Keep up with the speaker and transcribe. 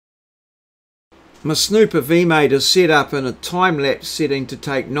My snooper VMate is set up in a time-lapse setting to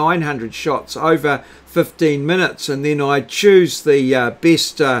take 900 shots over 15 minutes, and then I choose the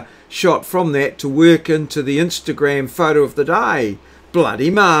best shot from that to work into the Instagram photo of the day. Bloody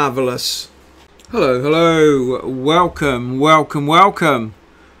marvellous. Hello, hello, welcome, welcome, welcome.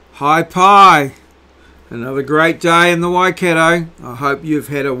 Hi Pie. Another great day in the Waikato. I hope you've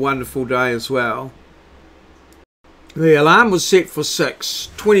had a wonderful day as well. The alarm was set for 6,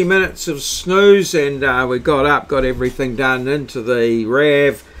 20 minutes of snooze, and we got up, got everything done, into the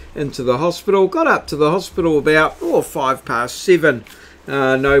RAV, into the hospital. Got up to the hospital about 7:05.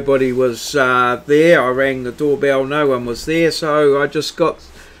 Nobody was there. I rang the doorbell, no one was there, so I just got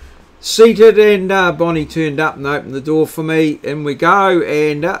seated, and Bonnie turned up and opened the door for me. In we go,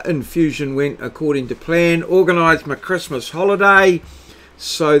 and infusion went according to plan. Organised my Christmas holiday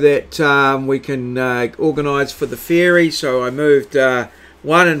so that we can organise for the ferry. So I moved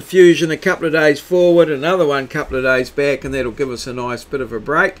one infusion a couple of days forward, another one a couple of days back, and that'll give us a nice bit of a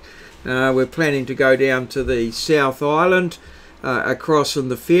break. We're planning to go down to the South Island across in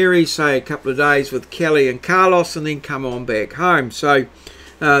the ferry, say a couple of days with Kelly and Carlos, and then come on back home. So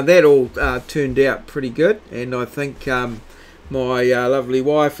that all turned out pretty good, and I think my lovely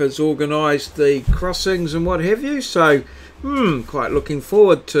wife has organised the crossings and what have you, so quite looking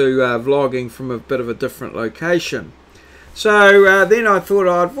forward to vlogging from a bit of a different location. So then I thought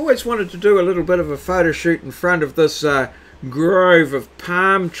I've always wanted to do a little bit of a photo shoot in front of this grove of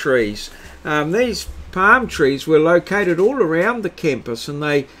palm trees. These palm trees were located all around the campus, and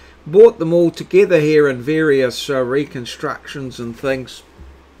they brought them all together here in various reconstructions and things,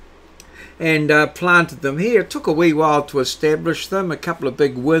 and planted them here. It took a wee while to establish them. A couple of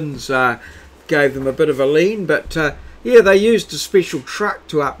big winds gave them a bit of a lean, but yeah, they used a special truck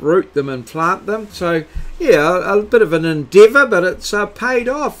to uproot them and plant them. So yeah, a bit of an endeavour, but it's paid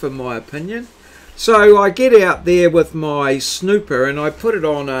off in my opinion. So I get out there with my snooper and I put it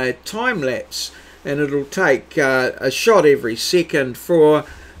on a time lapse, and it'll take a shot every second for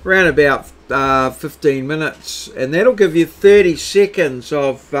around about 15 minutes, and that'll give you 30 seconds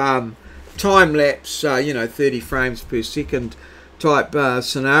of time lapse, 30 frames per second type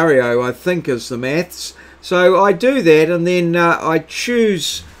scenario, I think is the maths. So I do that, and then I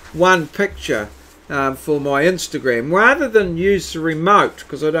choose one picture for my Instagram rather than use the remote,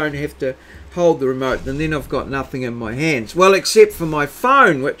 because I don't have to hold the remote, and then I've got nothing in my hands, well, except for my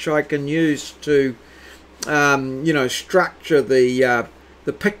phone, which I can use to structure the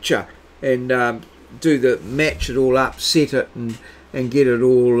picture and match it all up, set it, and get it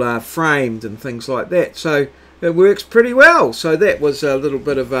all framed and things like that. So it works pretty well. So that was a little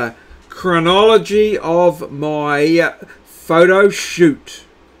bit of a chronology of my photo shoot.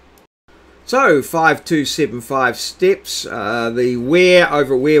 So 5275 steps, the where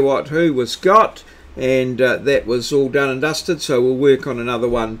over wherewhatwho was got, and that was all done and dusted. So we'll work on another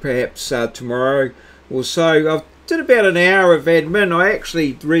one perhaps tomorrow or so. I did about an hour of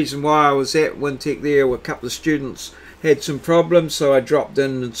admin. The reason why I was at Wintec there were a couple of students had some problems, so I dropped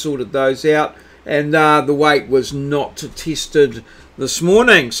in and sorted those out, and the weight was not tested this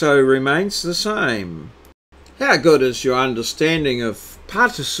morning, so remains the same. How good is your understanding of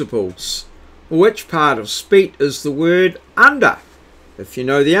participles? Which part of speech is the word under? If you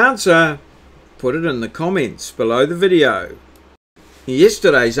know the answer, put it in the comments below the video.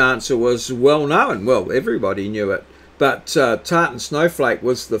 Yesterday's answer was well known. Well, everybody knew it, but Tartan Snowflake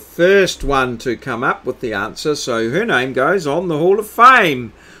was the first one to come up with the answer, so her name goes on the Hall of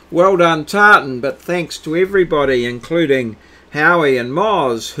Fame. Well done, Tartan, but thanks to everybody, including Howie and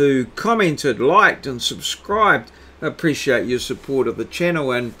Moz, who commented, liked and subscribed. I appreciate your support of the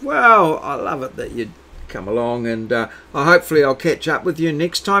channel, and well, I love it that you'd come along, and hopefully I'll catch up with you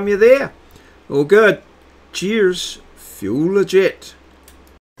next time you're there. All good. Cheers. Fuel legit.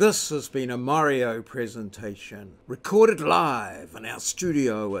 This has been a maurieo presentation, recorded live in our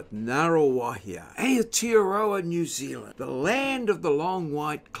studio at Ngaruawahia, Aotearoa, New Zealand, the land of the long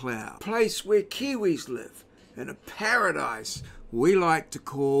white cloud, place where Kiwis live, in a paradise we like to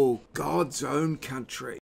call God's own country.